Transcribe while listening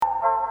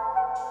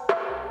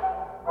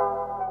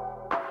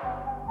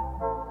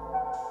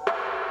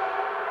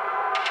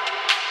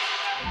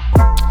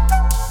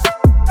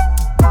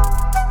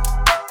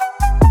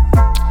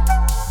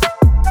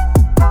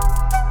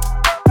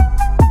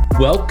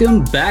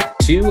Welcome back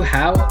to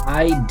How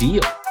I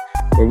Deal,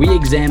 where we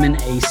examine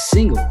a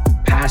single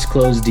past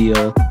closed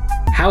deal,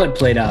 how it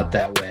played out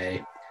that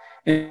way,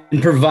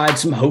 and provide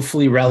some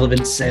hopefully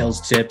relevant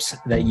sales tips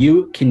that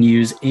you can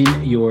use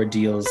in your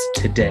deals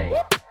today.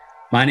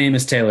 My name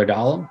is Taylor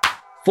Dahlem,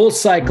 full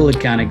cycle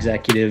account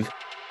executive,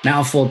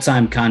 now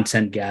full-time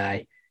content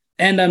guy,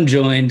 and I'm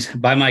joined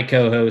by my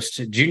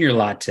co-host, Junior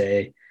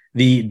Latte,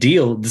 the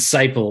deal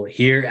disciple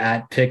here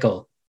at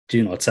Pickle.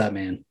 June, what's up,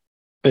 man?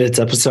 It's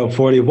episode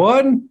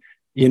 41.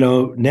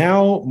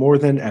 Now more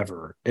than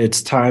ever,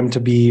 it's time to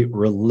be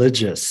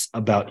religious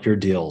about your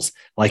deals.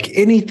 Like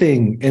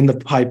anything in the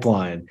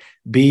pipeline,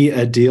 be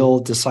a deal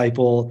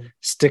disciple,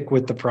 stick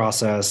with the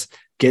process,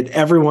 get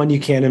everyone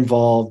you can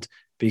involved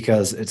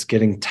because it's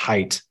getting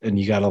tight and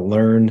you got to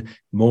learn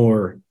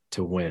more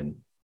to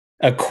win.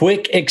 A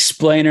quick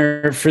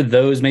explainer for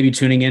those maybe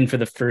tuning in for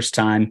the first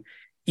time.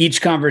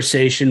 Each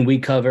conversation, we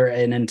cover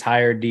an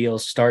entire deal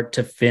start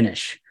to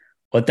finish.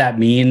 What that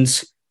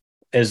means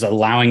is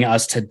allowing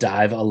us to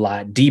dive a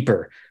lot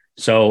deeper.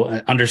 So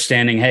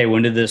understanding, hey,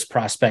 when did this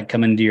prospect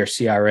come into your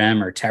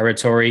CRM or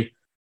territory,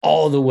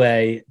 all the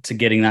way to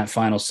getting that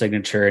final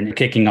signature and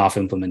kicking off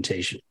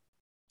implementation.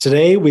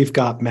 Today, we've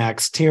got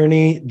Max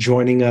Tierney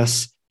joining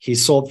us. He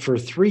sold for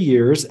 3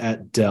 years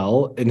at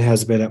Dell and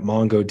has been at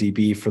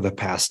MongoDB for the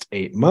past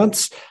 8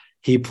 months.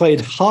 He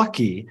played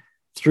hockey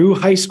through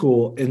high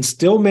school and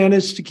still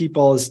managed to keep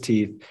all his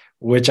teeth,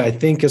 which I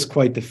think is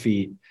quite the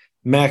feat.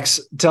 Max,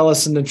 tell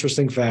us an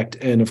interesting fact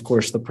and, of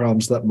course, the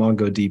problems that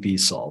MongoDB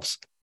solves.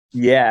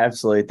 Yeah,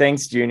 absolutely.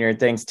 Thanks, Junior.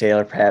 Thanks,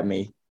 Taylor, for having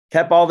me.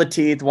 Kept all the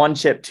teeth, one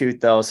chipped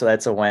tooth, though, so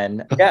that's a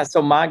win. Yeah,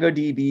 so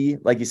MongoDB,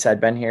 like you said,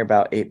 been here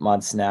about 8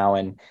 months now.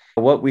 And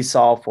what we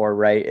solve for,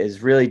 right,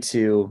 is really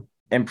to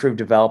improve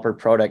developer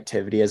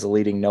productivity as a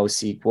leading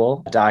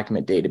NoSQL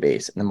document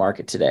database in the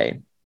market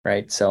today,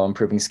 right? So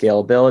improving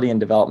scalability and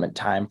development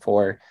time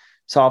for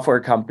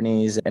software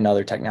companies and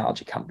other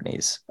technology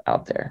companies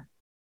out there.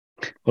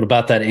 What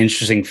about that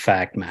interesting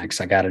fact,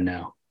 Max? I got to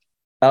know.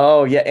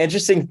 Oh, yeah.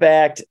 Interesting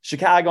fact.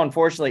 Chicago,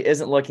 unfortunately,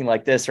 isn't looking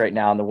like this right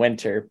now in the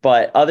winter.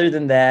 But other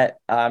than that,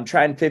 I'm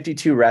trying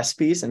 52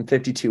 recipes in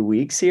 52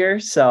 weeks here.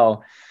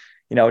 So,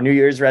 New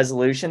Year's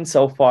resolution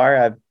so far,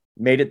 I've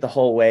made it the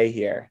whole way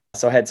here.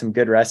 So I had some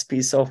good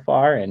recipes so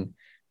far and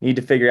need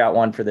to figure out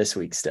one for this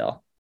week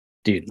still.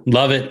 Dude,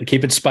 love it.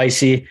 Keep it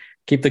spicy.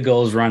 Keep the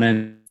goals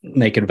running.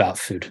 Make it about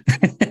food.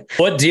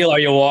 What deal are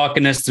you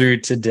walking us through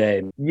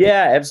today?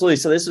 Yeah, absolutely.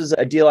 So this was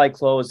a deal I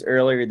closed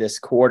earlier this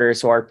quarter.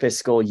 So our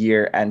fiscal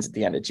year ends at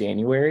the end of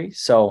January.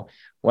 So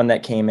one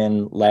that came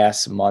in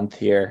last month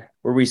here,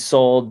 where we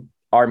sold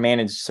our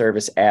managed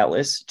service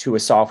Atlas to a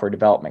software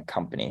development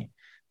company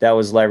that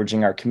was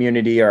leveraging our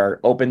community, our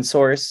open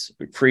source,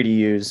 free to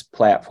use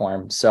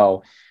platform.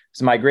 So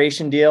it's a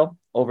migration deal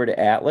over to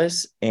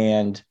Atlas,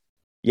 and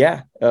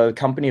yeah, a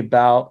company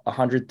about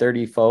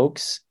 130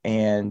 folks,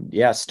 and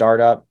yeah,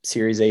 startup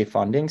Series A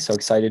funding. So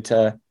excited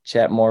to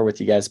chat more with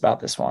you guys about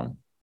this one.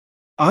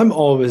 I'm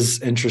always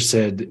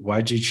interested.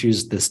 Why'd you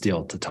choose this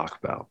deal to talk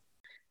about?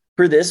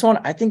 For this one,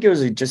 I think it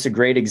was just a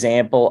great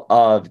example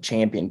of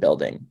champion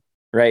building,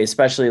 right?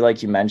 Especially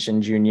like you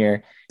mentioned,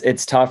 Junior,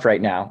 it's tough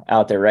right now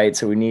out there, right?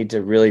 So we need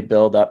to really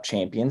build up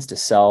champions to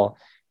sell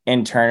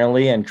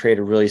internally and create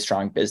a really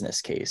strong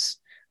business case.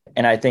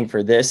 And I think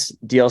for this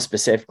deal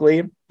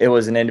specifically, it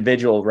was an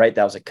individual, right?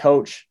 That was a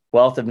coach,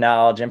 wealth of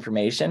knowledge,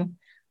 information.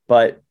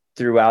 But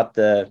throughout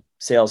the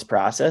sales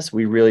process,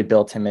 we really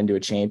built him into a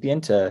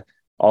champion to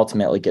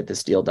ultimately get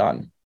this deal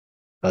done.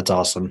 That's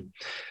awesome.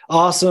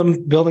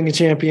 Awesome. Building a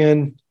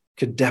champion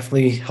could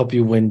definitely help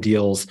you win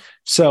deals.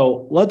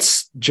 So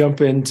let's jump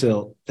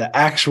into the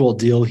actual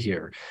deal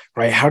here,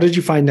 right? How did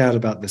you find out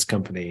about this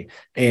company?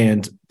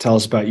 And tell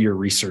us about your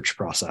research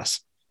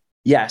process.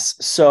 Yes.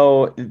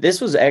 So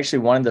this was actually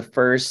one of the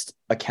first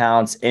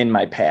accounts in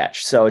my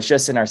patch. So it's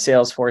just in our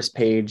Salesforce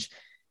page.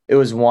 It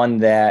was one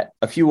that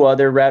a few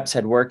other reps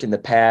had worked in the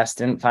past,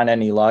 didn't find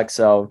any luck.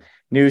 So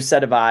new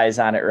set of eyes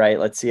on it, right?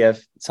 Let's see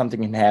if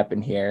something can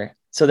happen here.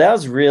 So that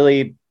was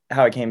really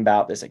how I came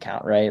about this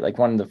account, right? Like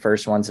one of the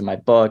first ones in my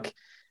book.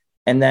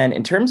 And then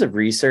in terms of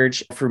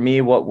research, for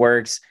me, what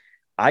works,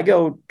 I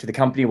go to the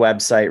company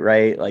website,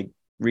 right? Like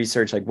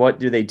research, like what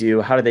do they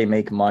do? How do they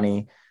make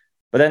money?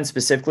 But then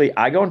specifically,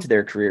 I go into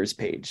their careers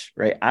page,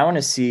 right? I want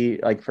to see,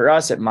 like for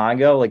us at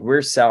Mongo, like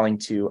we're selling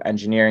to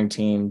engineering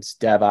teams,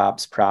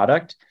 DevOps,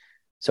 product.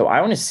 So I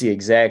want to see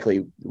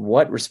exactly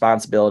what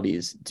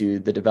responsibilities do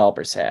the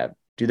developers have,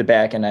 do the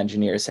backend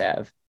engineers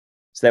have,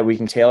 so that we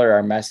can tailor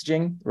our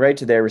messaging right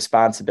to their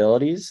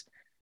responsibilities.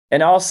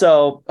 And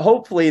also,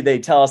 hopefully they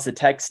tell us the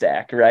tech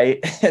stack,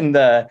 right? And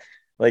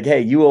like,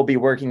 hey, you will be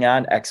working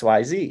on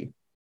XYZ.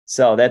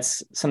 So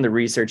that's some of the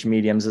research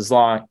mediums as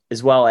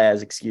well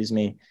as,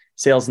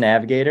 Sales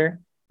Navigator,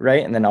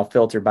 right? And then I'll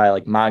filter by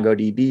like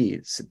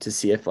MongoDB to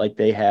see if like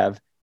they have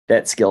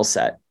that skill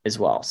set as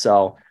well.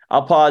 So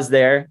I'll pause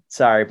there.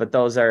 Sorry, but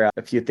those are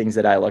a few things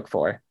that I look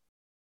for.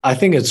 I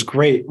think it's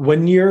great.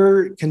 When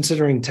you're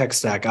considering tech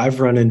stack, I've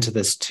run into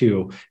this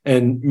too.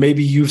 And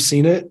maybe you've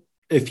seen it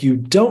if you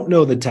don't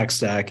know the tech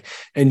stack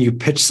and you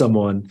pitch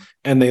someone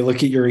and they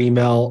look at your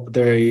email,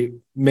 they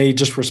may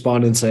just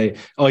respond and say,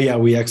 oh yeah,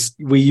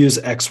 we use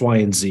X, Y,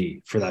 and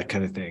Z for that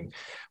kind of thing.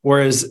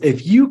 Whereas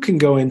if you can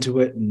go into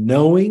it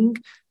knowing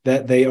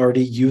that they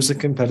already use a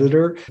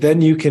competitor,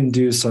 then you can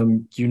do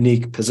some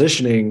unique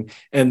positioning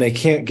and they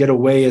can't get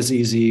away as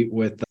easy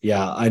with,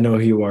 yeah, I know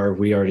who you are.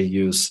 We already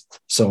use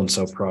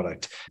so-and-so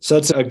product. So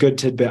that's a good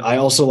tidbit. I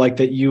also like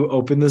that you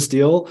open this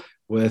deal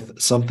with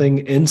something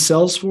in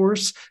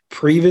Salesforce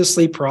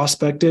previously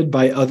prospected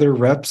by other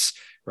reps,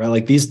 right?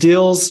 Like these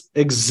deals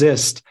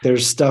exist.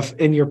 There's stuff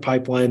in your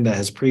pipeline that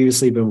has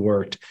previously been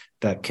worked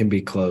that can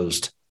be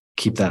closed.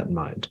 Keep that in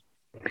mind.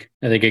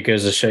 I think it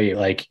goes to show you,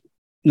 like,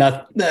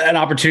 not an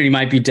opportunity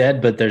might be dead,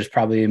 but there's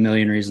probably a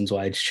million reasons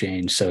why it's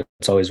changed. So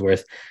it's always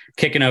worth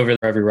kicking over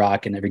every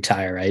rock and every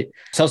tire, right?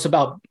 Tell us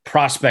about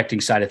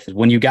prospecting side of things.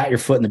 When you got your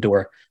foot in the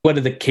door, what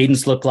did the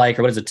cadence look like,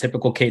 or what does a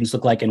typical cadence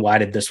look like? And why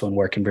did this one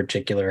work in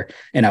particular?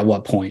 And at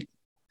what point?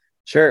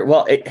 Sure.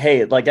 Well,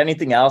 hey, like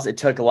anything else, it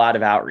took a lot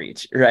of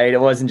outreach, right? It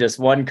wasn't just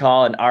one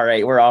call and all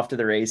right, we're off to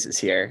the races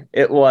here.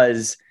 It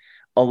was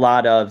a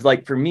lot of,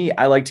 like, for me,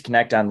 I like to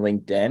connect on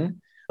LinkedIn,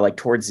 like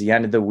towards the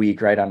end of the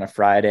week, right, on a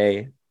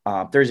Friday,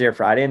 Thursday or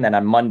Friday. And then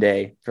on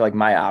Monday, for like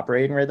my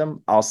operating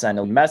rhythm, I'll send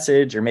a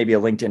message or maybe a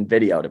LinkedIn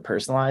video to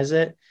personalize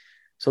it.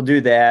 So I'll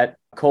do that,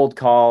 cold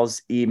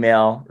calls,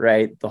 email,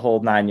 right, the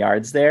whole 9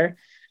 yards there.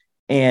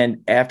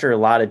 And after a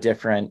lot of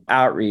different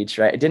outreach,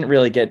 right, I didn't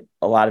really get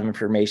a lot of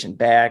information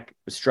back,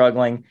 was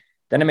struggling.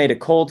 Then I made a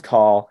cold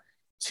call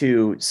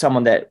to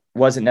someone that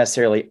wasn't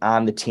necessarily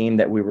on the team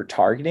that we were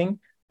targeting,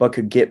 but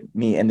could get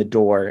me in the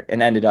door,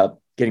 and ended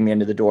up getting me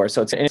into the door.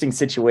 So it's an interesting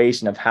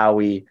situation of how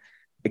we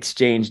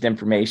exchanged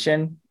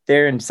information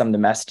there and some of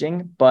the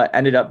messaging, but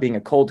ended up being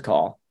a cold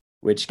call,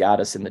 which got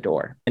us in the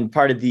door. And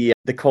part of the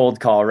cold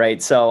call,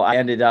 right? So I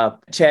ended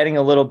up chatting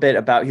a little bit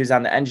about, he was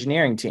on the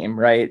engineering team,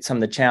 right? Some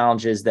of the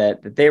challenges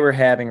that they were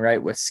having,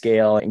 right, with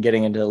scale, and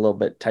getting into a little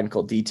bit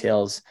technical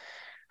details.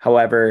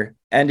 However,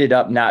 ended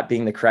up not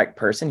being the correct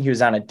person. He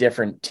was on a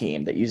different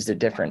team that used a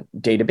different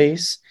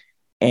database.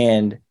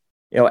 And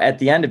at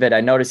the end of it, I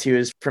noticed he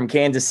was from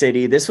Kansas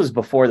City. This was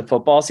before the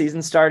football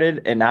season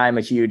started. And I'm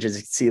a huge, as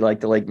you can see,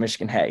 like the Lake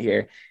Michigan hat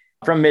here,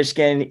 from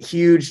Michigan,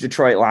 huge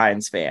Detroit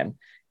Lions fan.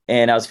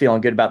 And I was feeling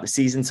good about the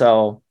season.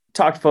 So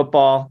talked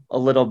football a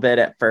little bit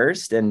at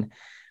first and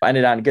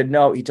ended on a good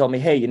note. He told me,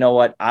 hey, you know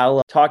what?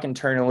 I'll talk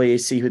internally,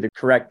 see who the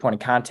correct point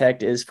of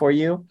contact is for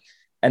you,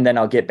 and then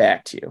I'll get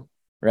back to you.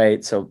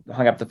 Right. So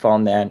hung up the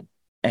phone then.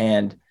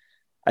 And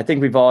I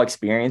think we've all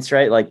experienced,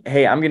 right? Like,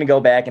 hey, I'm going to go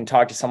back and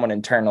talk to someone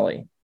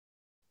internally.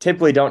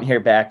 Typically don't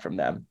hear back from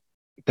them.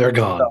 They're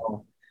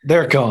gone.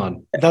 They're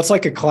gone. That's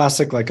like a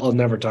classic, like, I'll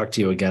never talk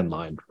to you again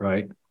line,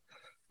 right?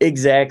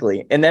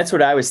 Exactly. And that's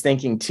what I was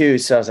thinking too.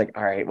 So I was like,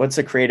 all right, what's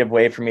a creative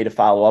way for me to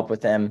follow up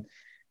with him?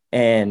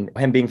 And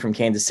him being from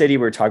Kansas City,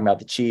 we were talking about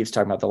the Chiefs,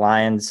 talking about the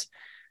Lions.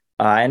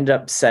 I ended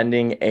up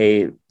sending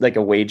a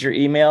wager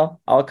email,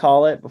 I'll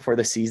call it, before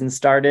the season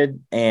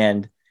started.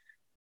 And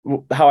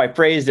how I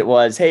phrased it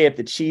was, hey, if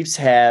the Chiefs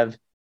have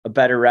a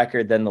better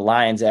record than the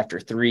Lions after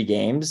 3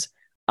 games,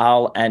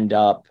 I'll end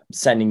up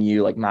sending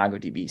you like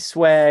MongoDB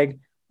swag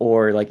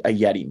or like a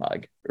Yeti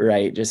mug,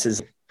 right? Just as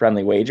a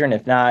friendly wager. And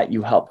if not,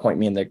 you help point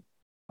me in the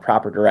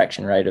proper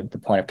direction, right, of the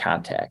point of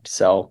contact.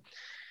 So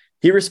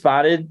he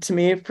responded to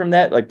me from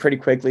that like pretty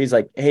quickly. He's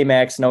like, hey,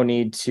 Max, no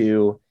need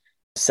to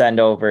send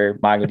over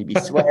MongoDB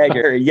swag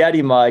or a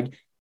Yeti mug.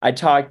 I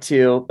talked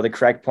to the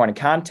correct point of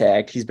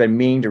contact. He's been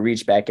meaning to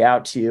reach back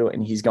out to you,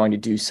 and he's going to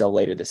do so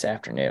later this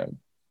afternoon.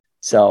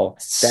 So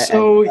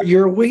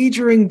you're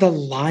wagering the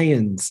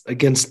Lions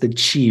against the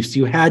Chiefs.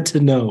 You had to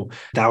know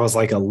that was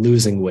like a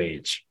losing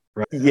wage,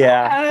 right?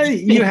 Yeah.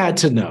 You had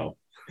to know.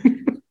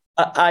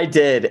 I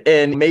did.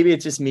 And maybe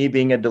it's just me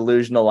being a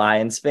delusional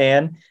Lions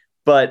fan,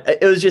 but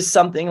it was just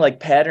something like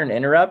pattern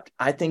interrupt,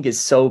 I think, is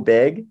so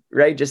big,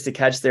 right? Just to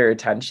catch their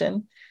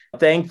attention.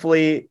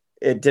 Thankfully,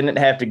 it didn't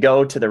have to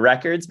go to the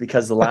records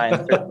because the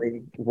Lions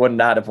certainly would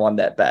not have won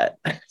that bet.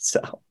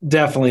 So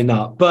definitely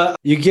not. But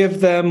you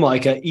give them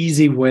like an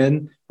easy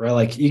win, right?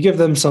 Like you give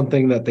them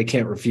something that they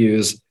can't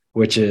refuse,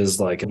 which is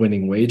like a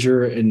winning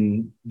wager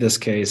in this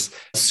case.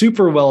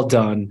 Super well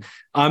done.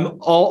 I'm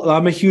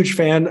a huge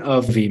fan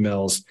of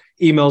emails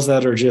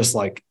that are just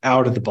like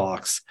out of the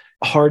box,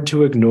 hard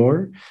to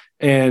ignore,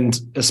 and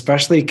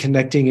especially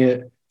connecting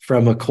it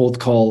from a cold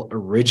call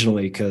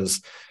originally,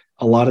 because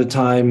a lot of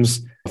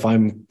times if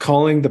I'm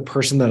calling the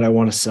person that I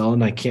want to sell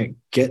and I can't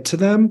get to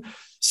them,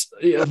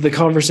 the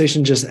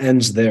conversation just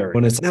ends there.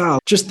 When it's now,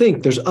 just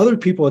think there's other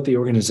people at the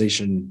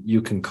organization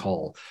you can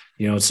call,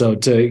 so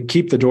to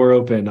keep the door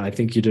open, I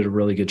think you did a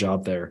really good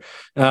job there.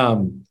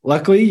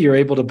 Luckily, you're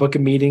able to book a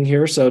meeting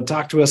here. So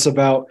talk to us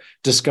about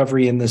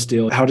discovery in this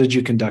deal. How did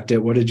you conduct it?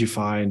 What did you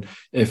find?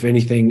 If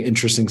anything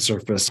interesting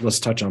surfaced, let's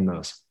touch on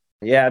those.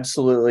 Yeah,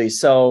 absolutely.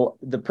 So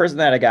the person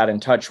that I got in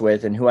touch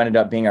with and who ended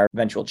up being our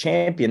eventual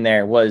champion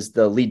there was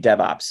the lead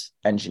DevOps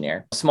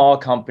engineer. Small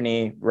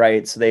company,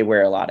 right? So they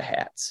wear a lot of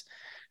hats.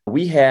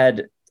 We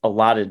had a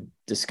lot of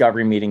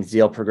discovery meetings,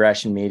 deal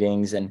progression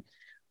meetings, and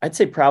I'd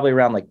say probably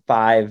around like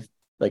 5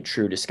 like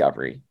true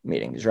discovery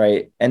meetings,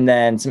 right? And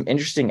then some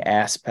interesting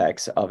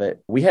aspects of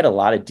it. We had a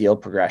lot of deal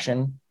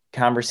progression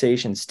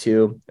conversations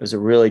too. It was a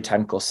really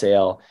technical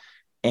sale.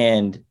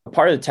 And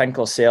part of the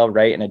technical sale,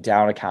 right, in a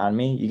down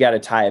economy, you got to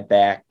tie it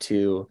back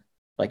to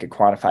like a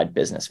quantified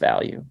business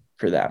value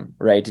for them,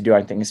 right? To do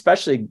anything,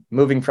 especially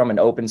moving from an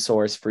open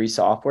source free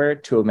software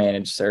to a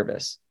managed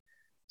service.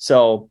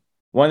 So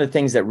one of the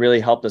things that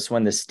really helped us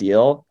win this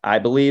deal, I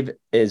believe,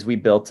 is we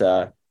built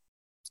a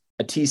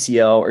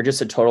TCO, or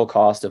just a total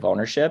cost of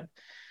ownership,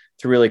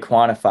 to really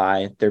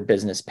quantify their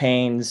business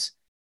pains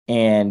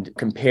and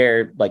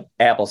compare like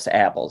apples to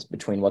apples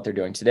between what they're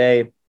doing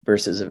today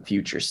versus a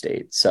future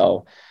state.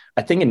 So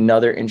I think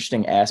another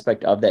interesting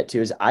aspect of that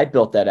too is I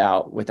built that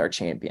out with our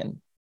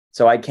champion.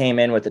 So I came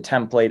in with a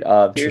template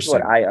of here's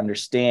what I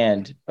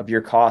understand of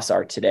your costs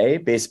are today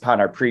based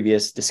upon our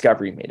previous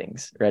discovery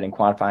meetings, right? And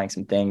quantifying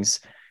some things.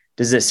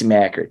 Does this seem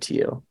accurate to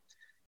you?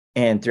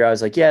 And through, I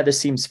was like, yeah, this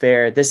seems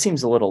fair. This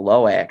seems a little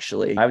low,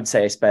 actually. I would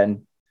say I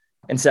spend,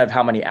 instead of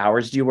how many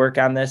hours do you work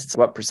on this, it's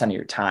what % of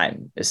your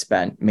time is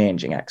spent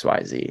managing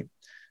XYZ.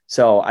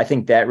 So I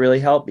think that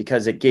really helped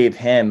because it gave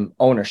him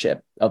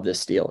ownership of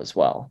this deal as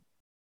well.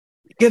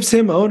 It gives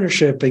him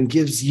ownership and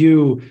gives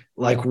you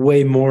like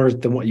way more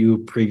than what you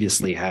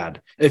previously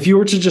had. If you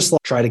were to just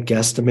like, try to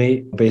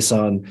guesstimate based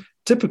on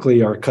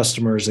typically our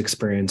customers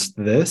experience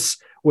this,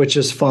 which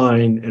is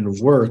fine and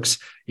works,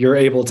 you're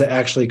able to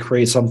actually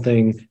create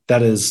something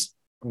that is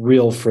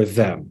real for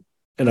them.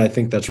 And I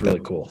think that's really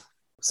cool.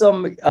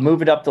 So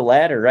moving up the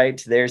ladder, right,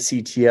 to their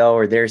CTO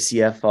or their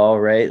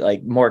CFO, right,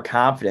 like more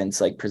confidence,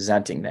 like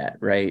presenting that,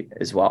 right,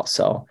 as well.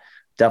 So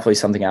definitely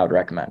something I would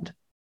recommend.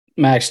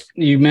 Max,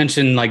 you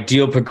mentioned like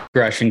deal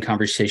progression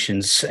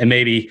conversations, and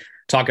maybe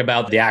talk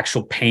about the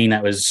actual pain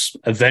that was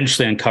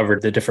eventually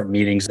uncovered, the different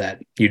meetings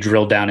that you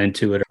drilled down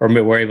into it or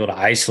were able to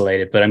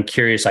isolate it. But I'm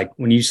curious, like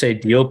when you say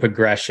deal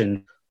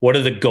progression, what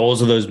are the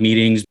goals of those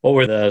meetings? What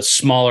were the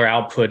smaller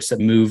outputs that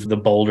move the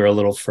boulder a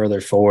little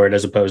further forward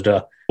as opposed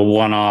to a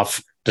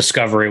one-off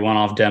discovery,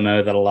 one-off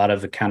demo that a lot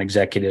of account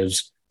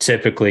executives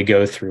typically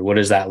go through? What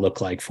does that look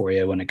like for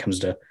you when it comes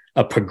to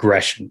a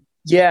progression?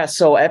 Yeah.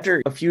 So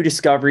after a few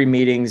discovery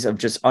meetings of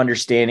just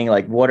understanding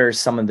like what are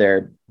some of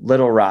their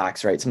little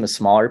rocks, right? Some of the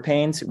smaller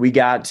pains, we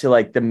got to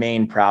like the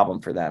main problem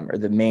for them or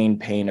the main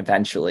pain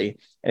eventually.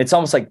 And it's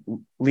almost like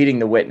leading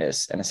the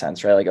witness in a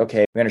sense, right? Like,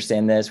 okay, we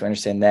understand this, we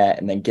understand that,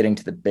 and then getting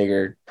to the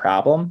bigger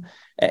problem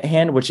at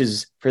hand, which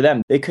is for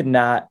them, they could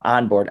not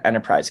onboard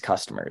enterprise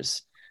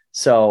customers.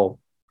 So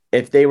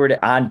if they were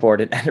to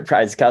onboard an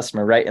enterprise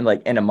customer, right,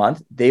 in a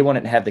month, they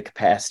wouldn't have the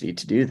capacity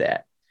to do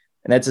that.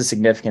 And that's a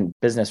significant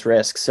business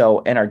risk. So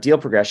in our deal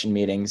progression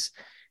meetings,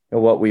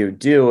 what we would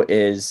do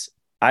is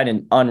I'm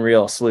an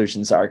Unreal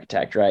solutions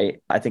architect,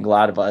 right? I think a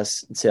lot of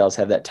us in sales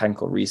have that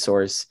technical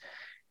resource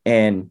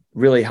and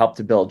really help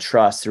to build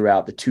trust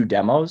throughout the 2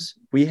 demos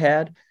we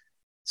had.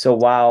 So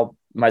while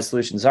my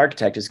solutions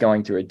architect is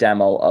going through a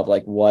demo of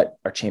like what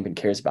our champion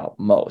cares about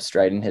most,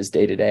 right, in his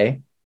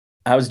day-to-day,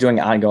 I was doing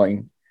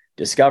ongoing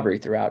discovery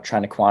throughout,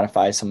 trying to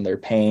quantify some of their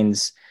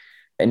pains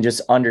and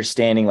just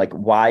understanding like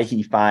why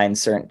he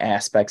finds certain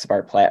aspects of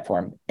our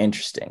platform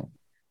interesting.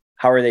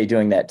 How are they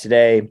doing that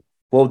today?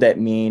 What would that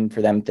mean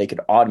for them if they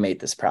could automate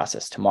this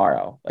process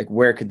tomorrow? Like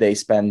where could they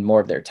spend more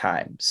of their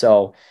time?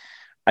 So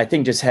I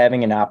think just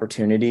having an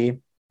opportunity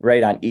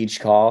right on each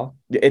call,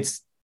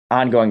 it's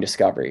ongoing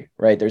discovery,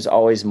 right? There's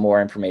always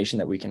more information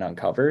that we can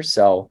uncover.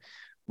 So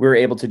we're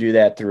able to do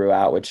that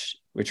throughout,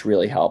 which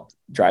really helped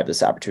drive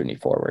this opportunity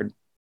forward.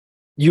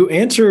 You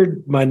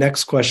answered my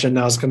next question.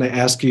 I was going to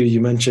ask you, you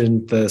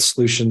mentioned the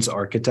solutions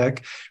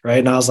architect, right?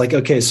 And I was like,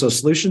 okay, so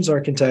solutions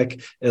architect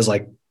is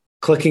like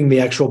clicking the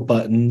actual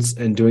buttons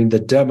and doing the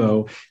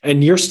demo,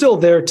 and you're still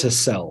there to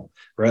sell,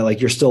 right? Like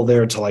you're still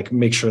there to like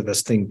make sure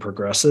this thing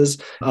progresses.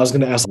 I was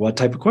going to ask, what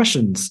type of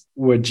questions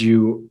would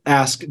you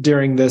ask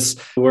during this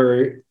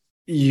where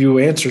you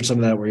answered some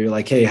of that, where you're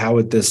like, hey, how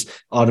would this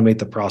automate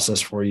the process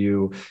for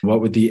you?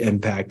 What would the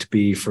impact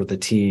be for the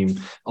team?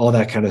 All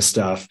that kind of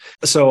stuff.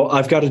 So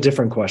I've got a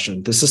different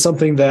question. This is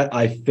something that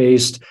I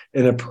faced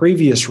in a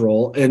previous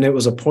role, and it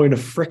was a point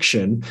of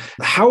friction.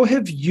 How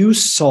have you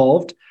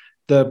solved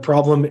the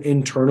problem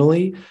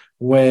internally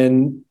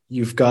when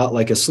you've got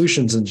like a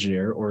solutions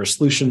engineer or a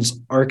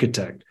solutions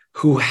architect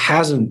who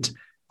hasn't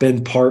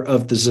been part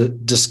of the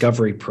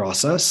discovery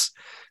process,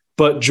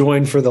 but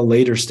join for the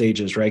later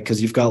stages, right?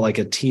 Because you've got like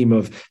a team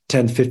of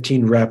 10,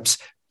 15 reps,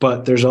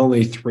 but there's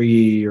only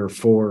 3 or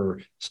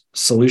 4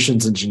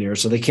 solutions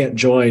engineers, so they can't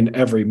join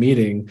every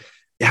meeting.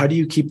 How do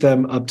you keep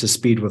them up to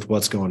speed with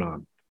what's going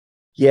on?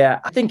 Yeah,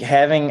 I think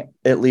having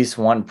at least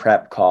one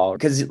prep call,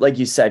 because like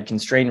you said,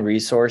 constrained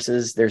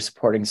resources, they're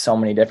supporting so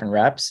many different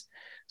reps.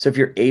 So if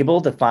you're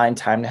able to find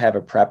time to have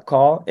a prep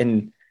call,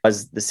 and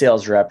as the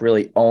sales rep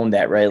really own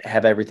that, right?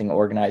 Have everything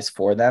organized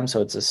for them.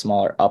 So it's a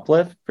smaller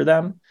uplift for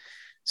them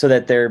so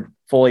that they're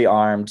fully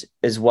armed,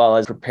 as well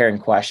as preparing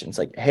questions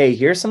like, hey,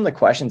 here's some of the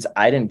questions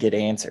I didn't get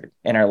answered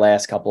in our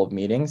last couple of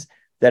meetings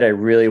that I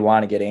really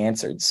want to get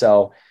answered.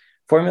 So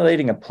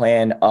formulating a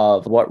plan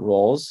of what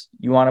roles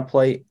you want to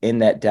play in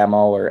that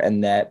demo or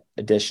in that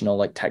additional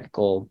like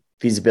technical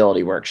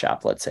feasibility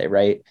workshop, let's say,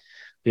 right?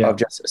 Yeah. Of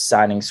just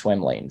assigning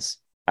swim lanes.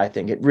 I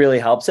think it really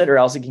helps it, or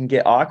else it can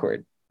get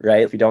awkward,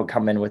 right? If you don't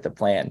come in with a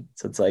plan.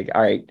 So it's like,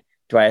 all right,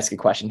 do I ask a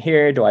question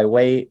here? Do I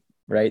wait?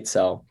 Right.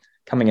 So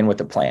coming in with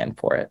a plan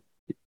for it.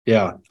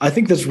 Yeah. I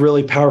think that's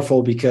really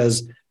powerful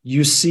because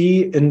you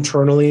see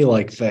internally,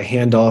 like the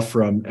handoff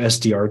from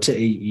SDR to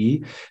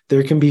AE,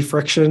 there can be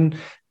friction.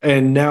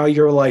 And now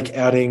you're like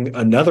adding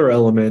another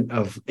element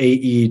of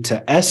AE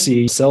to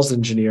SE, sales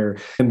engineer,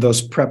 and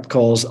those prep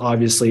calls,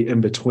 obviously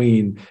in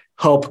between,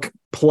 help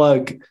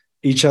plug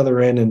each other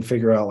in and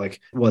figure out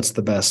like what's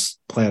the best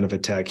plan of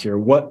attack here,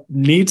 what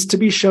needs to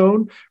be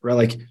shown, right?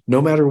 Like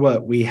no matter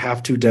what, we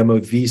have to demo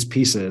these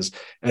pieces.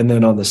 And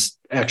then on this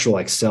actual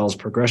like sales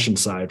progression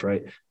side,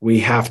 right, we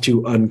have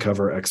to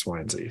uncover X, Y,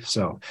 and Z.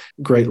 So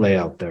great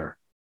layout there.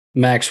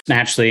 Max,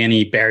 naturally,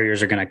 any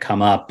barriers are going to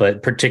come up,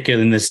 but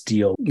particularly in this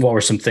deal, what were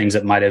some things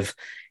that might have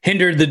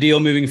hindered the deal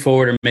moving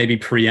forward or maybe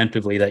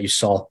preemptively that you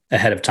saw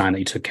ahead of time that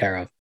you took care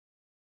of?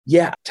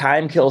 Yeah,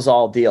 time kills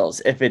all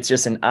deals. If it's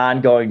just an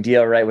ongoing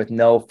deal, right, with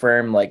no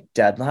firm like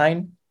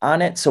deadline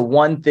on it. So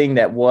one thing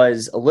that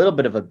was a little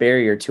bit of a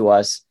barrier to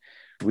us,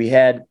 we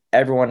had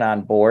everyone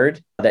on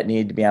board that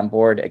needed to be on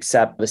board,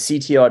 except the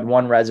CTO had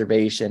one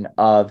reservation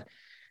of,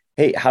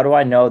 hey, how do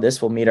I know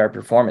this will meet our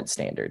performance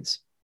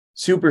standards?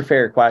 Super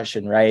fair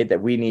question, right?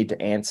 That we need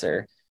to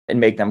answer and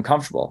make them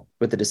comfortable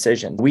with the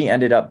decision. We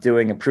ended up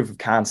doing a proof of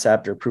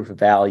concept or proof of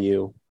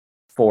value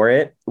for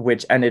it,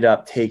 which ended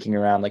up taking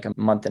around like a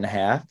month and a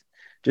half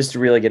just to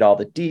really get all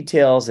the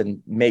details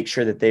and make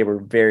sure that they were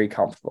very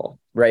comfortable,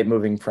 right?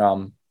 Moving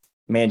from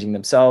managing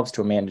themselves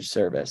to a managed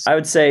service. I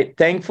would say,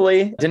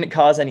 thankfully, it didn't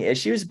cause any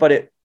issues, but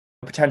it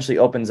potentially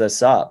opens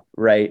us up,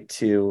 right,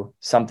 to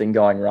something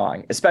going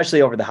wrong,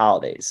 especially over the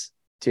holidays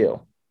too.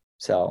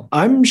 So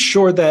I'm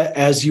sure that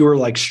as you were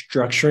like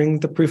structuring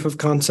the proof of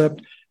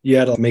concept, you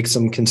had to make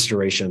some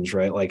considerations,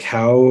 right? Like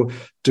how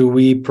do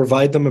we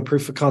provide them a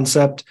proof of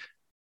concept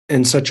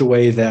in such a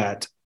way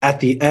that at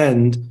the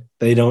end,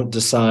 they don't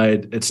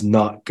decide it's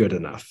not good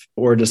enough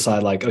or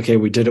decide like, okay,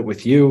 we did it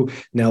with you.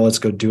 Now let's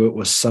go do it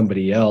with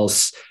somebody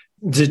else.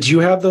 Did you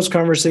have those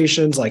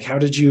conversations? Like, how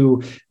did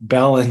you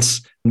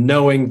balance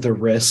knowing the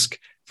risk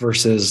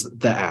versus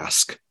the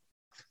ask?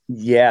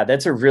 Yeah,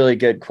 that's a really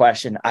good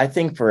question. I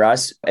think for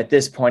us at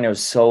this point, it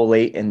was so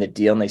late in the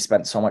deal and they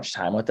spent so much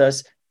time with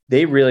us.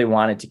 They really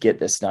wanted to get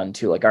this done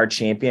too. Like our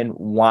champion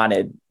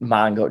wanted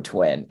Mongo to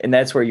win. And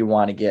that's where you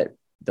want to get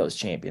those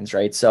champions,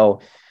 right? So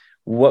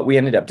what we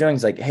ended up doing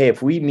is like, hey,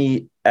 if we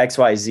meet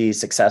XYZ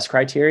success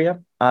criteria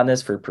on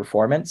this for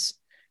performance,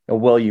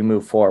 will you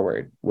move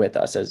forward with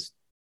us as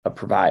a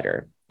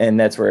provider? And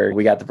that's where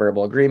we got the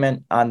verbal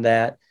agreement on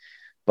that.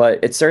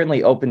 But it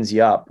certainly opens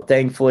you up.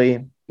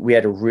 Thankfully, we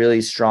had a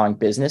really strong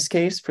business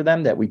case for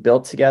them that we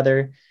built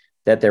together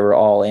that they were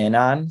all in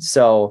on.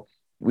 So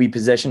we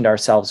positioned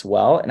ourselves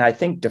well. And I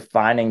think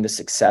defining the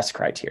success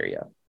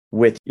criteria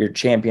with your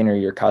champion or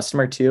your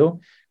customer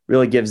too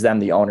really gives them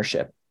the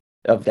ownership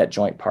of that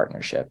joint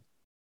partnership.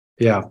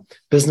 Yeah.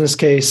 Business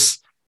case,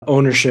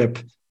 ownership,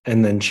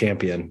 and then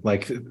champion,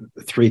 like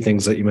three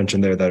things that you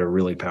mentioned there that are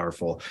really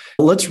powerful.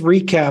 Let's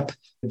recap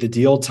the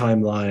deal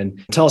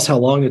timeline. Tell us how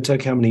long it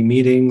took, how many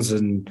meetings,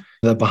 and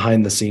the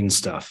behind the scenes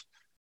stuff.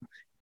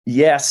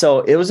 Yeah.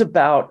 So it was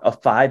about a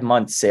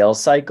 5-month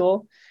sales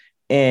cycle.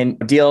 And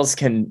deals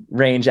can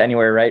range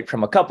anywhere, right,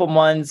 from a couple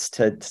months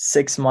to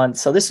 6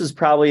 months. So this was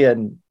probably a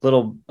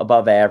little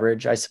above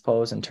average, I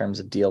suppose, in terms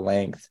of deal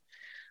length.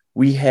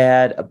 We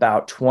had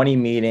about 20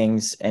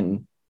 meetings,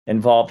 and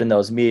involved in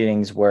those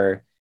meetings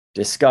were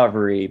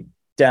discovery,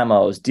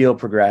 demos, deal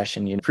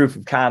progression, proof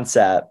of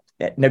concept,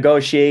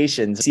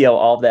 negotiations,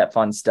 all of that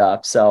fun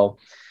stuff. So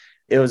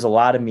it was a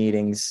lot of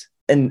meetings.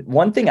 And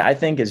one thing I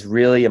think is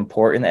really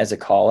important as a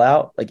call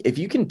out, like if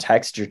you can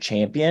text your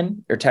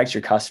champion or text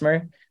your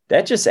customer,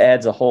 that just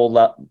adds a whole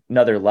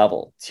another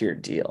level to your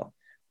deal,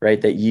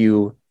 right? That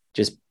you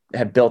just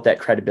have built that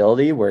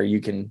credibility where you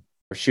can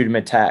shoot them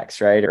a text,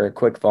 right? Or a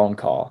quick phone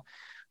call.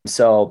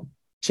 So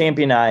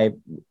champion and I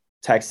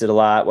texted a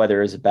lot, whether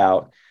it was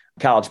about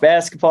college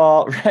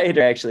basketball, right?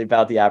 Or actually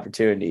about the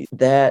opportunity.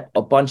 That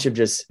a bunch of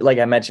just, like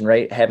I mentioned,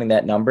 right? Having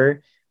that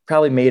number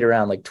probably made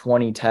around like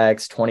 20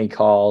 texts, 20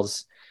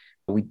 calls.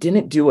 We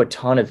didn't do a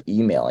ton of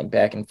emailing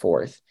back and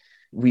forth.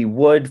 We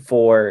would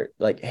for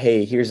like,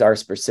 hey, here's our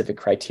specific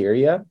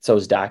criteria. So it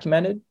was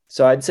documented.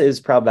 So I'd say it's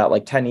probably about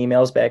like 10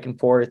 emails back and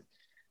forth,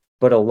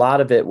 but a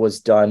lot of it was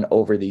done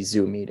over these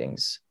Zoom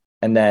meetings.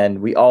 And then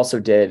we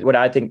also did what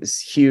I think is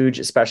huge,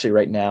 especially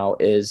right now,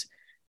 is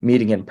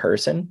meeting in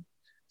person.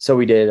 So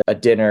we did a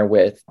dinner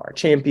with our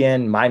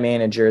champion, my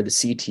manager, the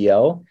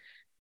CTO.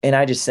 And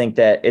I just think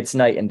that it's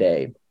night and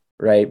day,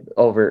 right?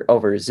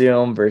 Over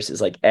Zoom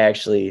versus like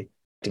actually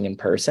in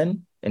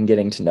person and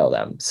getting to know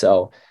them.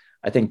 So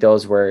I think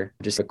those were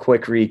just a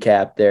quick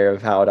recap there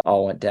of how it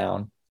all went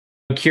down.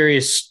 I'm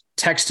curious,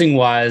 texting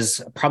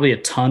wise, probably a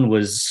ton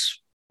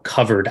was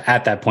covered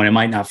at that point. It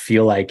might not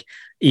feel like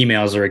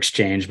emails are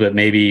exchanged, but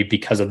maybe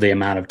because of the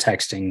amount of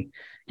texting,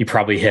 you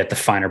probably hit the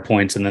finer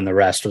points and then the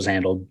rest was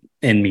handled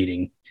in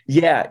meeting.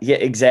 Yeah,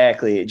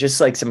 exactly.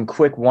 Just like some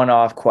quick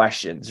one-off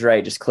questions,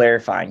 right? Just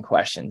clarifying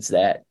questions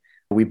that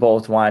we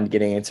both wanted to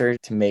get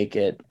answered to make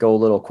it go a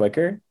little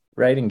quicker,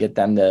 right? And get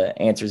them the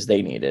answers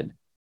they needed.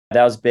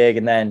 That was big.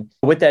 And then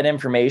with that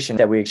information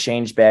that we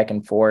exchanged back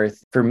and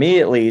forth, for me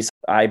at least,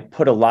 I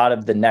put a lot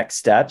of the next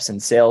steps in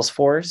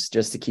Salesforce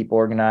just to keep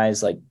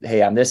organized. Like,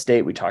 hey, on this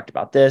date, we talked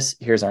about this.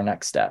 Here's our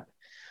next step.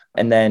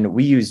 And then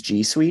we use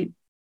G Suite.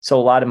 So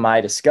a lot of my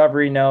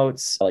discovery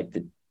notes, like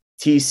the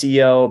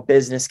TCO,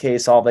 business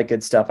case, all that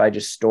good stuff, I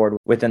just stored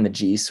within the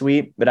G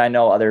Suite. But I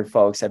know other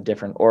folks have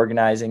different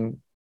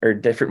organizing or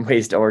different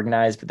ways to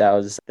organize, but that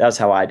was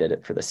how I did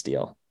it for this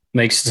deal.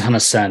 Makes a ton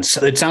of sense.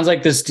 It sounds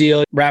like this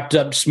deal wrapped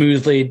up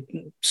smoothly.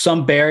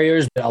 Some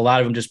barriers, but a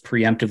lot of them just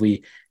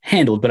preemptively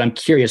handled. But I'm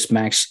curious,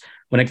 Max,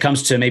 when it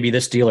comes to maybe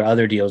this deal or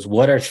other deals,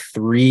 what are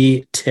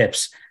 3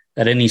 tips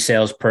that any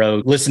sales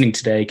pro listening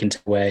today can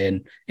take away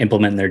and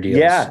implement in their deals?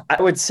 Yeah,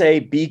 I would say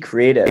be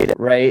creative,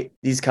 right?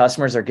 These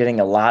customers are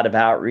getting a lot of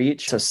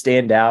outreach. So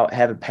stand out,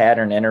 have a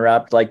pattern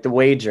interrupt, like the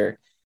wager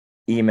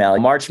email.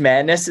 March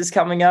Madness is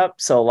coming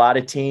up. So a lot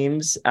of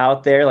teams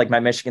out there, like my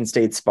Michigan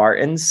State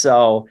Spartans.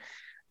 So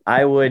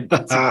I would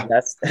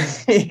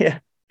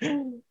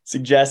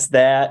suggest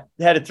that.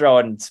 I had to throw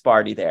in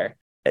Sparty there.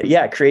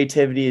 Yeah,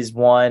 creativity is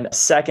one.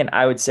 Second,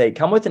 I would say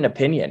come with an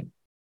opinion.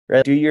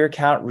 Right? Do your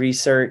account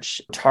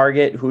research,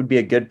 target who would be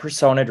a good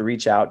persona to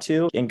reach out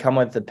to, and come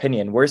with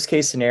opinion. Worst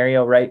case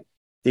scenario, right?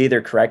 They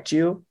either correct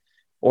you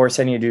or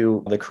send you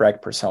to the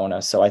correct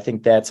persona. So I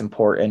think that's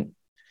important.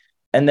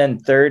 And then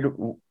third,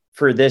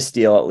 for this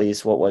deal, at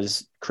least, what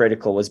was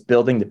critical was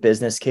building the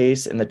business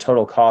case and the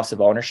total cost of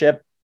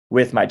ownership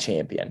with my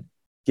champion.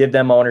 Give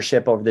them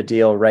ownership over the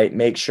deal, right?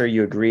 Make sure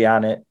you agree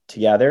on it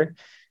together.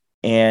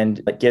 And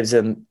it gives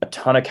them a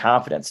ton of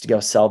confidence to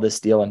go sell this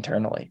deal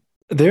internally.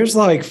 There's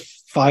like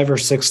 5 or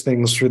 6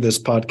 things through this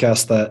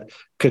podcast that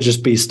could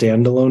just be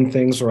standalone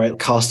things, right?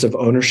 Cost of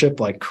ownership,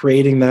 like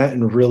creating that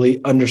and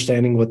really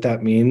understanding what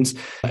that means.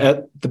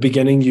 At the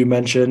beginning, you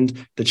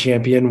mentioned the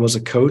champion was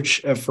a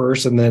coach at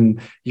first, and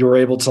then you were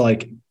able to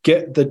like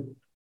get the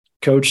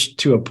coach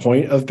to a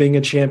point of being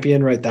a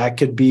champion, right? That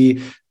could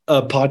be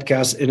a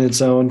podcast in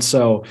its own.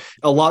 So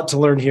a lot to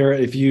learn here.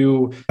 If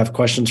you have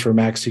questions for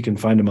Max, you can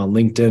find him on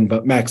LinkedIn.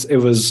 But Max, it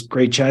was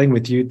great chatting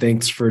with you.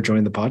 Thanks for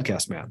joining the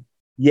podcast, man.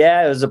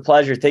 Yeah, it was a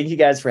pleasure. Thank you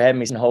guys for having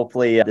me. And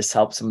hopefully this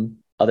helps some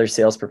other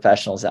sales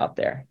professionals out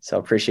there. So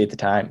appreciate the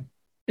time.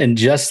 And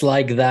just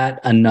like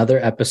that, another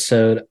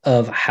episode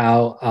of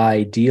How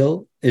I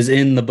Deal is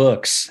in the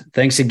books.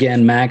 Thanks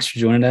again, Max, for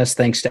joining us.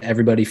 Thanks to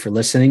everybody for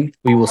listening.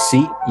 We will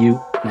see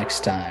you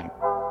next time.